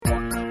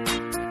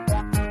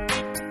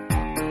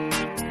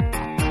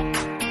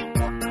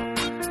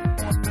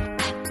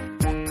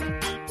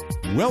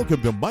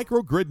Welcome to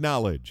Microgrid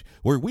Knowledge,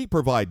 where we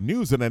provide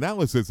news and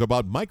analysis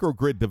about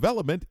microgrid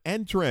development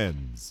and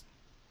trends.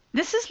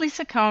 This is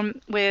Lisa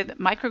Cohn with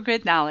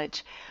Microgrid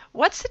Knowledge.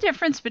 What's the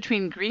difference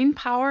between green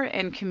power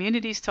and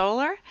community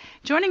solar?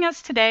 Joining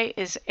us today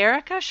is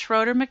Erica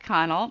Schroeder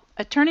McConnell,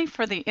 attorney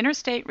for the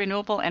Interstate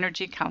Renewable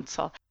Energy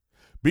Council.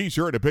 Be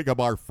sure to pick up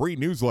our free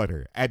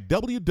newsletter at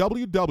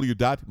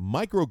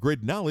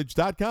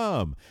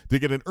www.microgridknowledge.com to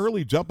get an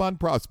early jump on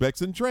prospects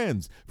and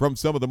trends from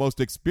some of the most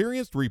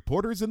experienced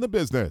reporters in the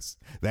business.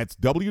 That's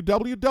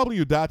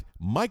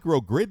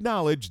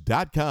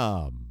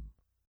www.microgridknowledge.com.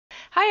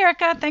 Hi,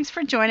 Erica. Thanks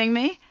for joining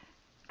me.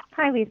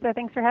 Hi, Lisa.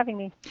 Thanks for having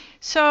me.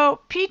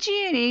 So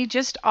PG&E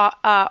just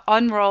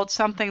unrolled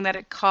something that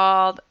it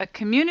called a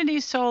Community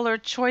Solar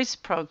Choice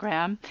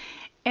Program,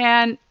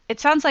 and it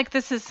sounds like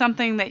this is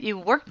something that you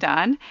worked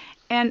on.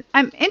 And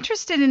I'm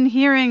interested in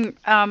hearing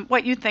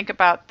what you think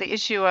about the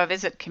issue of,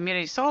 is it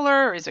community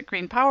solar or is it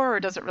green power or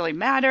does it really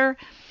matter?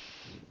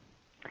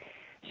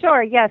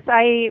 Sure. Yes,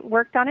 I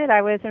worked on it.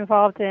 I was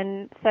involved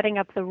in setting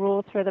up the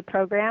rules for the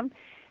program.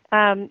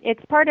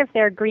 It's part of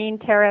their Green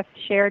Tariff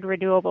Shared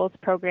Renewables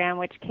program,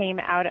 which came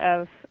out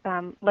of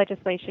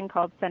legislation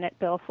called Senate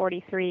Bill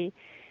 43.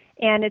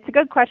 And it's a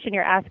good question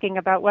you're asking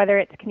about whether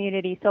it's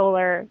community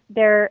solar.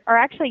 There are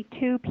actually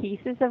two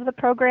pieces of the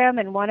program,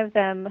 and one of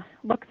them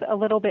looks a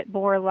little bit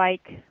more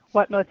like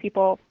what most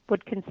people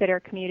would consider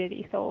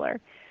community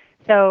solar.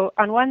 So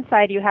on one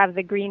side, you have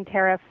the Green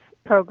Tariff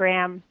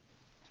program,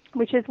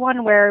 which is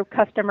one where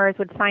customers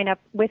would sign up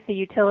with the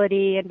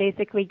utility and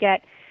basically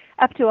get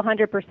up to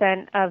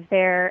 100% of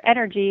their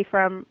energy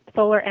from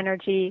solar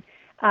energy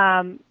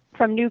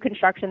from new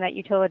construction that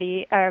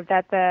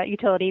the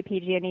utility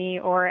PG&E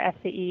or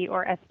SCE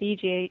or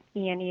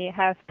SDG&E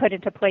have put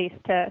into place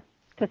to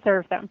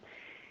serve them.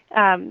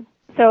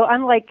 So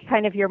unlike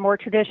kind of your more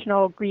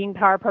traditional green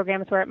power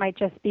programs where it might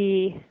just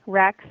be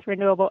RECs,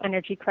 renewable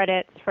energy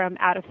credits from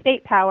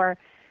out-of-state power,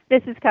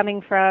 this is coming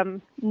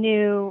from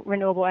new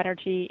renewable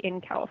energy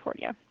in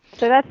California.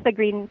 So that's the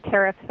green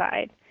tariff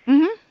side.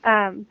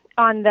 Mm-hmm.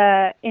 On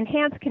the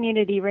enhanced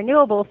community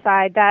renewable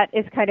side, that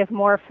is kind of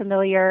more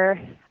familiar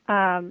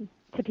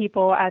to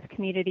people as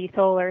community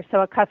solar.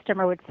 So a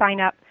customer would sign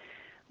up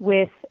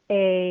with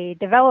a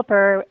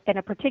developer in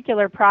a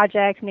particular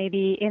project,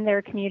 maybe in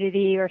their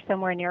community or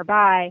somewhere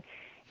nearby,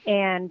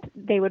 and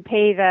they would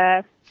pay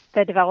the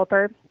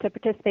developer to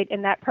participate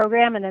in that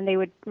program, and then they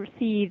would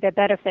receive the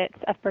benefits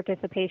of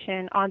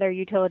participation on their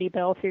utility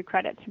bill through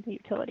credits from the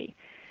utility.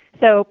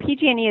 So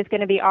PG&E is going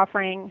to be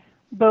offering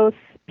both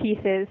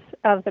pieces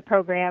of the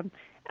program.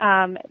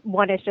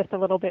 One is just a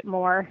little bit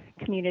more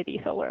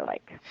community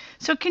solar-like.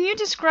 So can you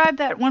describe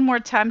that one more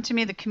time to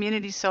me, the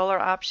community solar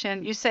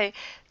option? You say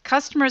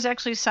customers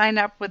actually sign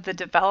up with the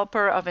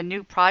developer of a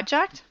new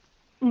project?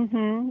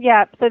 Mm-hmm.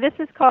 Yeah, so this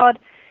is called,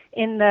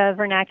 in the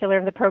vernacular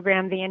of the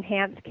program, the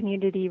Enhanced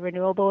Community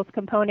Renewables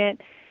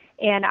component.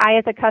 And I,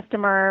 as a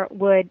customer,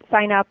 would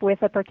sign up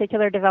with a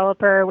particular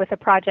developer with a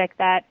project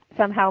that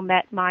somehow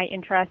met my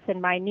interests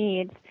and my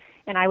needs,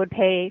 and I would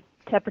pay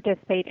to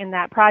participate in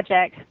that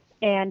project.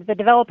 And the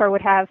developer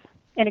would have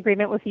an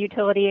agreement with the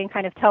utility and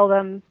kind of tell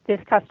them,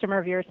 this customer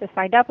of yours has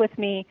signed up with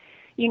me,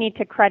 you need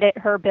to credit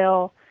her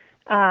bill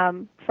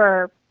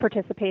for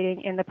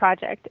participating in the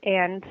project.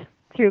 And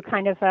through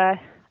kind of a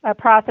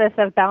process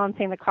of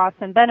balancing the costs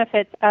and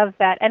benefits of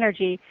that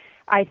energy,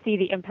 I see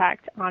the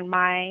impact on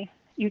my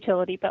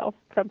utility bill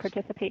from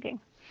participating.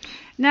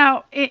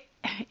 Now,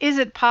 is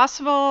it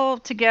possible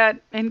to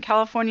get in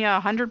California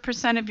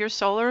 100% of your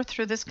solar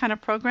through this kind of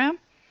program?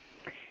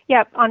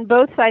 Yep, on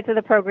both sides of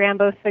the program,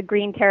 both the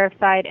green tariff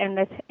side and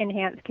this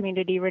enhanced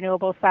community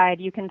renewable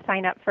side, you can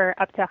sign up for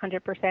up to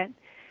 100%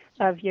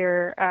 of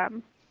your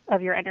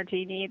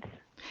energy needs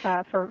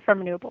from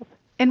renewables.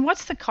 And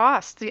what's the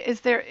cost?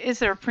 Is there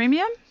a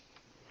premium?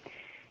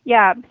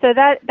 Yeah, so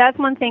that's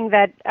one thing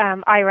that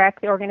IREC,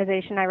 the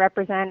organization I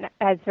represent,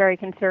 is very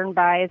concerned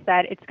by, is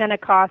that it's going to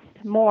cost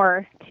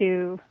more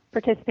to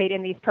participate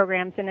in these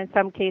programs, and in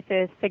some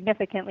cases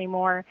significantly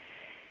more.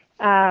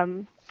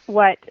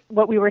 What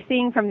we were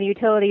seeing from the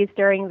utilities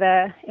during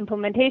the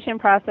implementation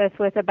process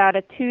was about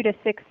a 2 to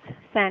 6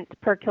 cent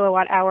per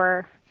kilowatt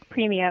hour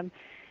premium,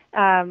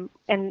 and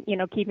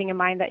keeping in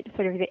mind that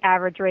sort of the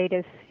average rate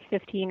is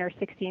 15 or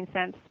 16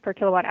 cents per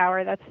kilowatt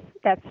hour.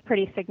 That's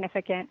pretty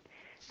significant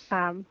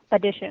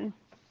addition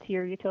to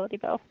your utility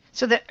bill.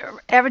 So the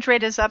average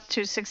rate is up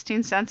to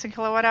 16 cents a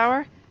kilowatt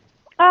hour?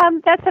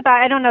 That's about,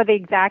 I don't know the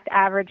exact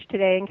average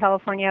today in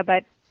California,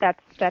 but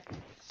that's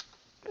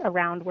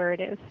around where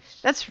it is.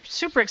 That's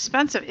super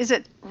expensive. Is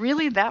it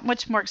really that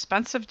much more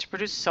expensive to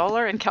produce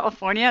solar in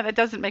California? That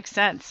doesn't make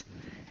sense.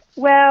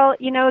 Well,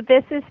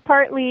 this is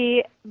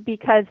partly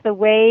because the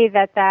way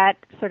that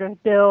sort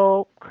of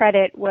bill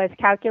credit was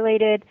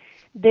calculated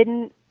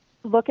didn't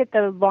look at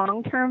the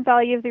long-term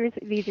value of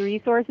these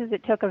resources.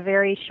 It took a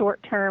very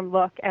short-term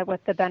look at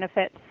what the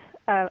benefits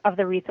of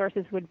the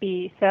resources would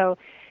be. So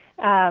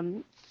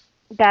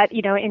that,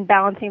 in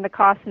balancing the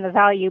cost and the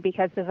value,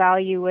 because the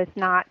value was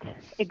not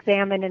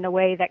examined in a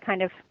way that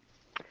kind of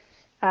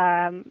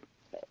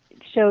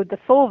showed the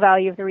full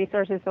value of the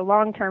resources, the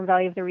long-term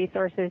value of the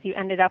resources, you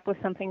ended up with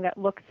something that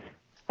looks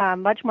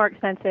much more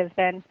expensive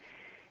than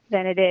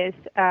it is.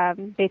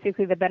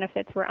 Basically, the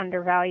benefits were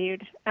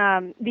undervalued.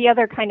 The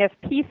other kind of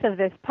piece of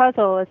this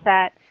puzzle is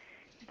that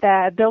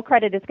the bill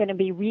credit is going to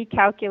be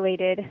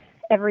recalculated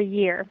every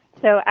year.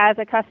 So as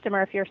a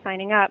customer, if you're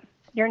signing up,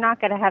 you're not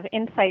going to have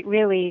insight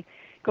really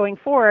going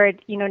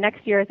forward.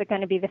 Next year, is it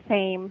going to be the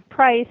same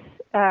price?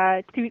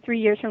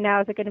 2-3 years from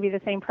now, is it going to be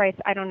the same price?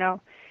 I don't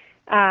know.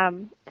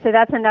 So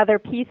that's another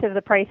piece of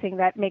the pricing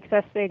that makes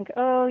us think,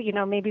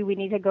 maybe we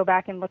need to go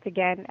back and look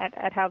again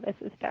at how this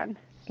is done.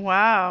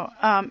 Wow.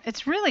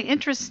 It's really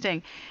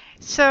interesting.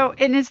 So,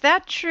 and is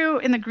that true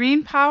in the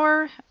green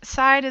power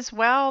side as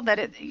well,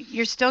 that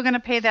you're still going to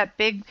pay that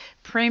big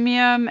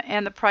premium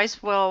and the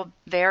price will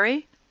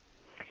vary?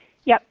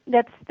 Yep,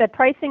 the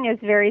pricing is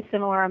very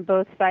similar on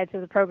both sides of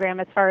the program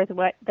as far as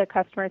what the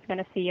customer is going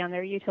to see on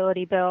their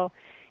utility bill.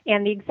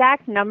 And the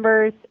exact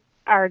numbers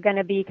are going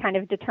to be kind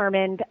of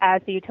determined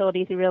as the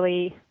utilities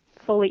really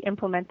fully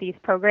implement these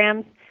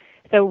programs.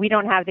 So we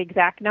don't have the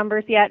exact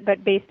numbers yet,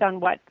 but based on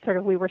what sort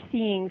of we were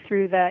seeing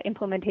through the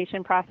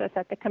implementation process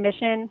at the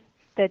commission,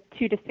 the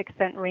 2 to 6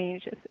 cent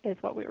range is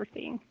what we were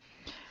seeing.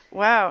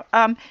 Wow.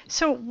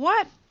 So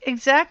what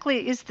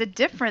exactly is the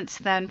difference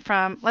then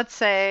from, let's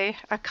say,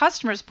 a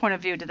customer's point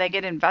of view? Do they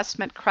get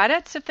investment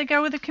credits if they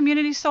go with a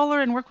community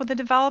solar and work with a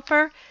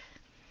developer?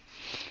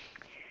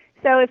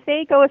 So if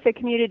they go with a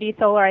community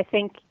solar, I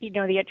think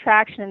the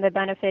attraction and the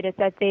benefit is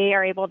that they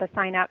are able to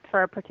sign up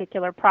for a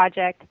particular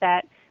project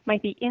that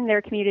might be in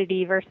their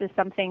community versus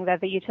something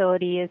that the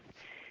utility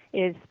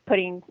is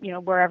putting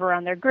wherever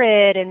on their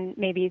grid, and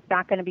maybe it's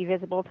not going to be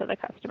visible to the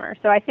customer.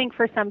 So I think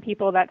for some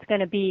people that's going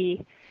to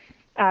be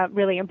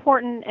really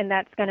important, and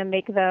that's going to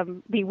make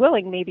them be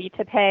willing maybe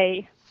to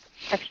pay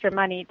extra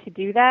money to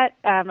do that.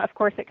 Of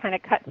course, it kind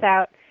of cuts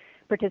out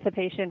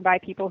participation by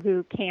people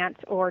who can't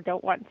or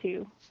don't want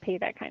to pay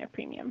that kind of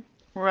premium.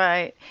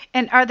 Right.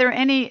 And are there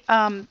any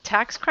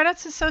tax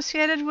credits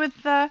associated with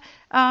the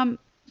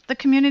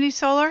community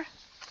solar?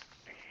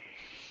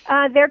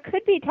 There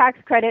could be tax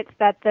credits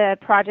that the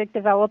project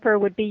developer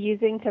would be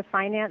using to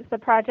finance the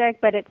project,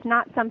 but it's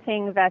not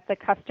something that the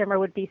customer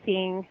would be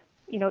seeing,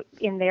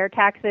 in their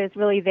taxes.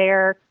 Really,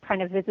 their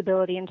kind of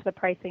visibility into the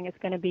pricing is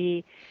going to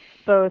be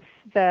both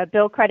the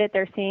bill credit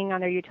they're seeing on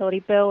their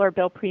utility bill or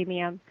bill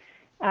premium,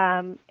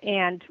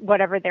 and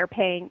whatever they're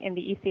paying in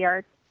the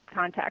ECR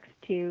context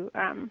to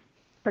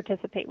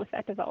participate with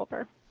that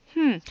developer.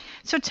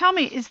 So tell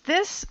me, is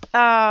this,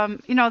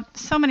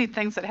 so many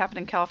things that happen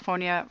in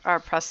California are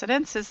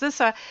precedents. Does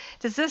this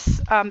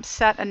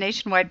set a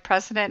nationwide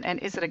precedent, and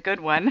is it a good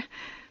one?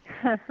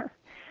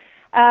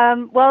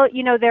 Well,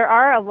 there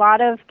are a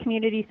lot of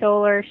community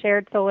solar,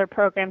 shared solar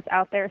programs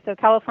out there. So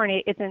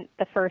California isn't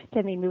the first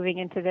to be moving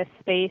into this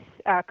space.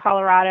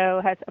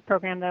 Colorado has a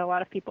program that a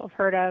lot of people have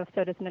heard of.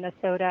 So does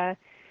Minnesota.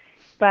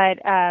 But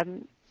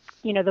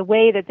the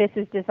way that this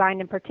is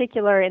designed in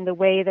particular and the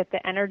way that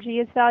the energy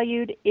is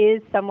valued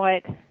is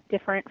somewhat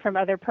different from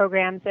other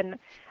programs, and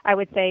I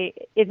would say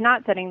is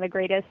not setting the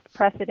greatest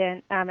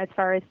precedent as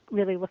far as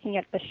really looking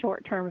at the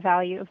short-term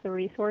value of the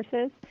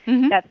resources.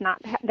 Mm-hmm. That's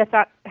not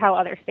how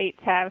other states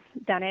have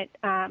done it.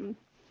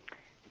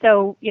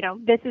 So,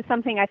 this is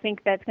something I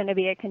think that's going to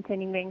be a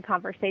continuing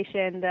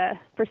conversation. The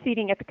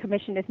proceeding at the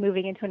commission is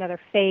moving into another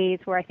phase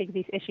where I think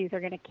these issues are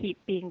going to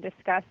keep being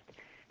discussed.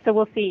 So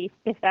we'll see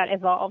if that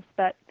evolves,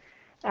 but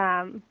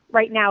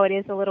right now it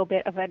is a little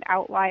bit of an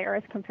outlier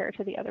as compared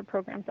to the other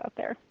programs out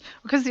there.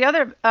 Because the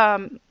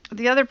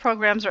other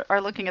programs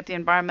are looking at the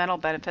environmental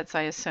benefits,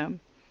 I assume.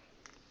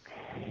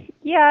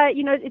 Yeah,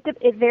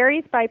 it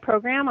varies by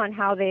program on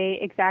how they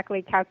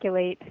exactly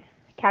calculate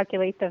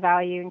the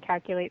value and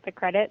calculate the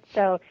credit.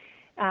 So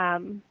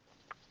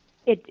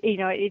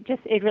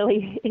it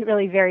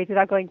really varies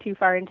without going too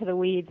far into the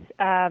weeds.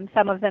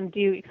 Some of them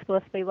do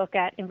explicitly look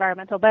at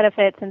environmental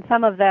benefits, and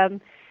some of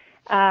them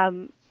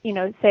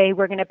say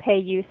we're going to pay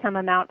you some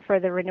amount for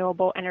the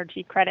renewable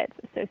energy credits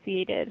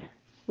associated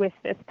with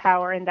this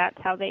power, and that's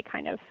how they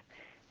kind of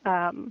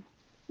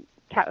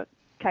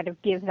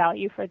give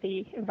value for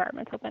the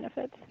environmental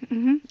benefits.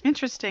 Mm-hmm.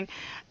 Interesting.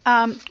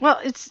 Well,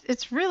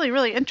 it's really,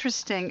 really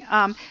interesting.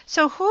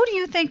 So who do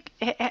you think,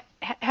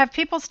 have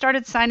people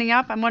started signing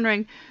up? I'm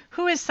wondering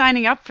who is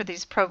signing up for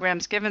these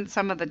programs given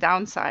some of the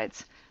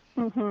downsides?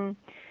 Mm-hmm.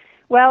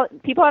 Well,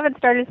 people haven't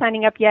started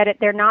signing up yet.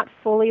 They're not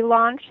fully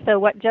launched. So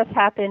what just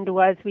happened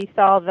was we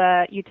saw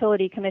the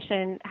Utility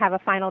Commission have a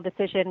final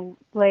decision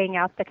laying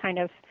out the kind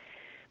of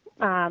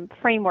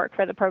framework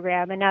for the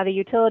program. And now the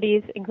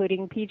utilities,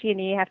 including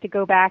PG&E, have to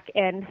go back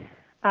and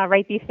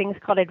write these things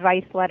called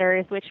advice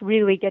letters, which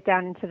really get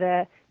down into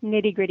the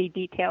nitty-gritty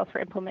details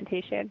for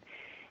implementation.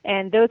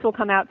 And those will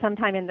come out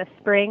sometime in the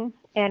spring.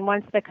 And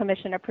once the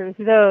commission approves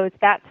those,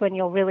 that's when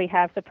you'll really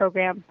have the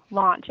program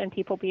launch and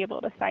people be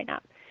able to sign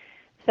up.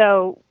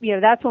 So,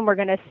 that's when we're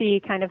going to see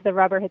kind of the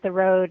rubber hit the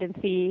road and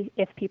see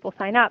if people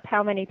sign up,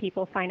 how many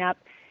people sign up.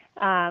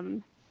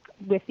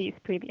 with these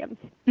premiums.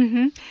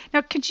 Mm-hmm.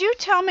 Now, could you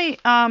tell me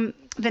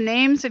the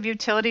names of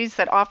utilities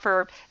that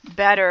offer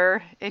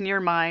better, in your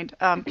mind,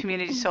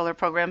 community solar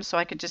programs so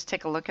I could just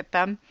take a look at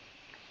them?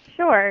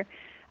 Sure.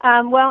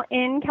 Well,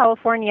 in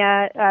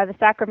California, the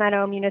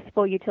Sacramento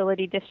Municipal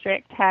Utility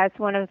District has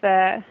one of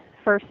the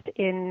first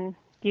in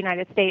the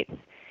United States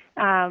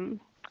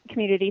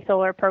community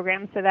solar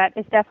programs, so that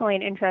is definitely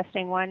an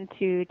interesting one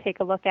to take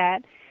a look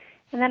at.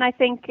 And then I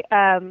think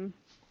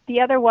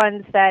the other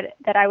ones that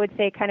I would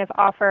say kind of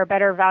offer a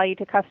better value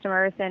to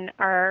customers and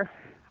are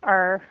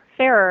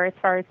fairer as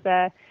far as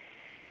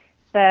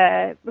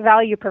the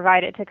value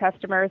provided to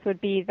customers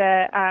would be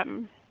the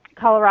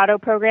Colorado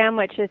program,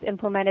 which is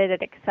implemented at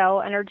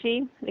Xcel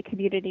Energy, the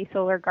Community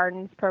Solar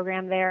Gardens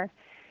program there.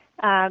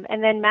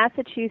 And then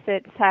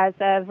Massachusetts has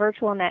a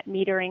virtual net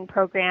metering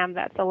program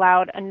that's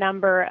allowed a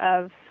number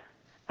of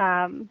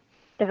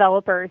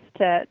developers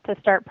to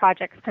start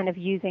projects kind of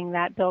using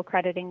that bill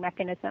crediting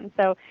mechanism.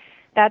 So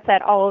that's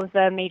at all of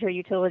the major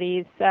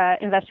utilities,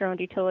 investor-owned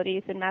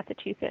utilities in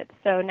Massachusetts.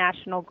 So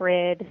National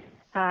Grid,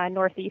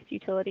 Northeast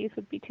Utilities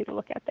would be two to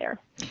look at there.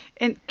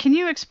 And can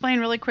you explain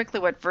really quickly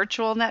what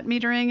virtual net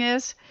metering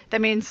is? That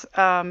means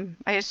I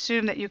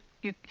assume that you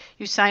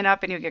sign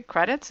up and you get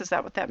credits. Is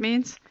that what that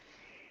means?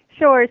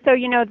 Sure. So,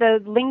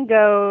 the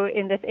lingo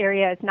in this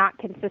area is not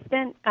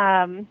consistent.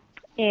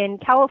 In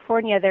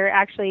California, there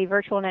actually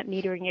virtual net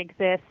metering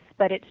exists,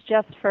 but it's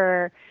just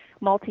for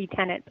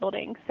multi-tenant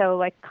buildings, so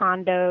like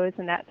condos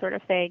and that sort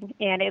of thing.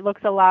 And it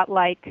looks a lot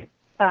like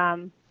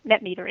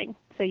net metering.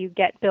 So you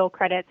get bill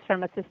credits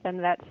from a system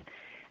that's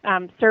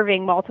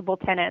serving multiple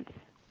tenants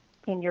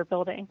in your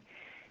building.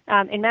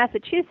 In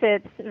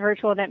Massachusetts,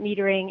 virtual net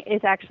metering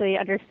is actually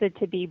understood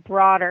to be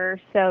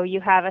broader. So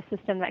you have a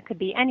system that could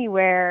be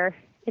anywhere.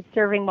 It's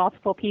serving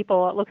multiple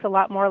people. It looks a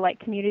lot more like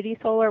community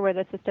solar, where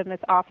the system is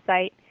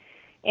off-site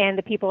and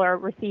the people are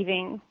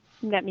receiving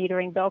net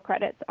metering bill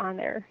credits on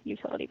their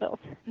utility bills.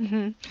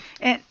 Mm-hmm.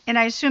 And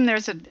I assume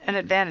there's an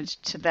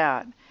advantage to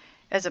that,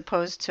 as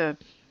opposed to,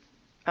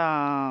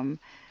 so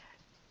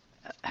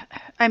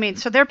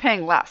they're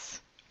paying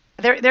less.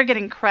 They're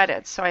getting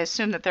credits, so I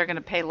assume that they're going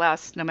to pay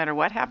less no matter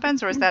what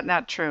happens, or is that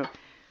not true?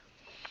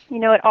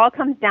 It all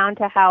comes down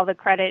to how the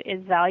credit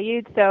is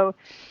valued. So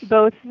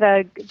both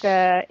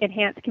the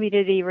Enhanced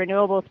Community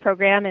Renewables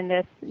program and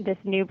this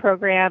new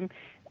program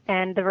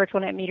and the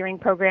virtual net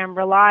metering program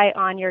rely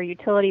on your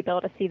utility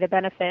bill to see the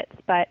benefits,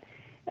 but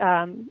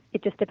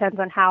it just depends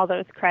on how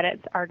those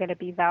credits are going to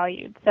be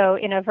valued. So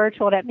in a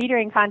virtual net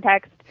metering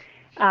context,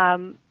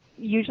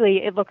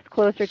 usually it looks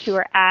closer to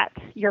or at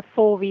your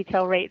full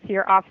retail rate, so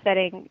you're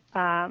offsetting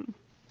a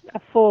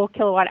full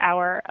kilowatt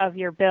hour of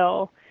your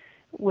bill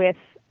with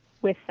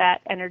that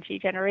energy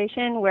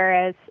generation,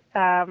 whereas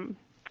in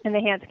the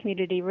Enhanced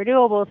Community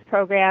Renewables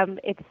program,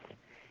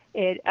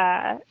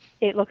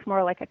 it looks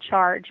more like a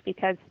charge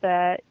because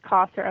the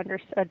costs are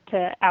understood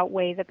to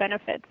outweigh the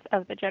benefits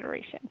of the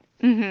generation.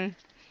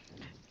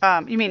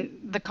 Mm-hmm. You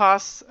mean the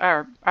costs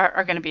are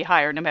going to be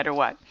higher no matter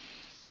what?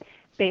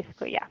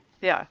 Basically, yeah.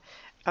 Yeah.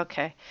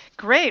 Okay.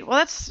 Great. Well,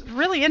 that's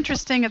really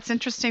interesting. It's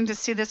interesting to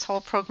see this whole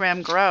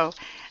program grow.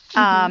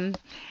 Mm-hmm.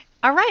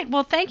 All right.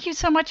 Well, thank you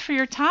so much for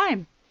your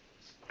time.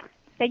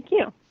 Thank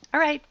you. All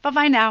right.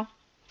 Bye-bye now.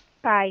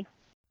 Bye.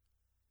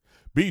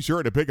 Be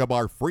sure to pick up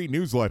our free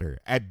newsletter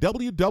at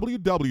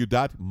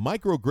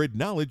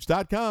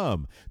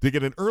www.microgridknowledge.com to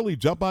get an early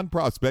jump on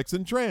prospects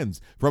and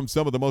trends from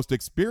some of the most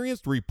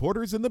experienced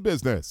reporters in the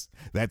business.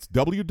 That's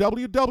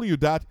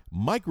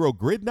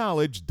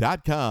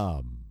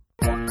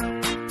www.microgridknowledge.com.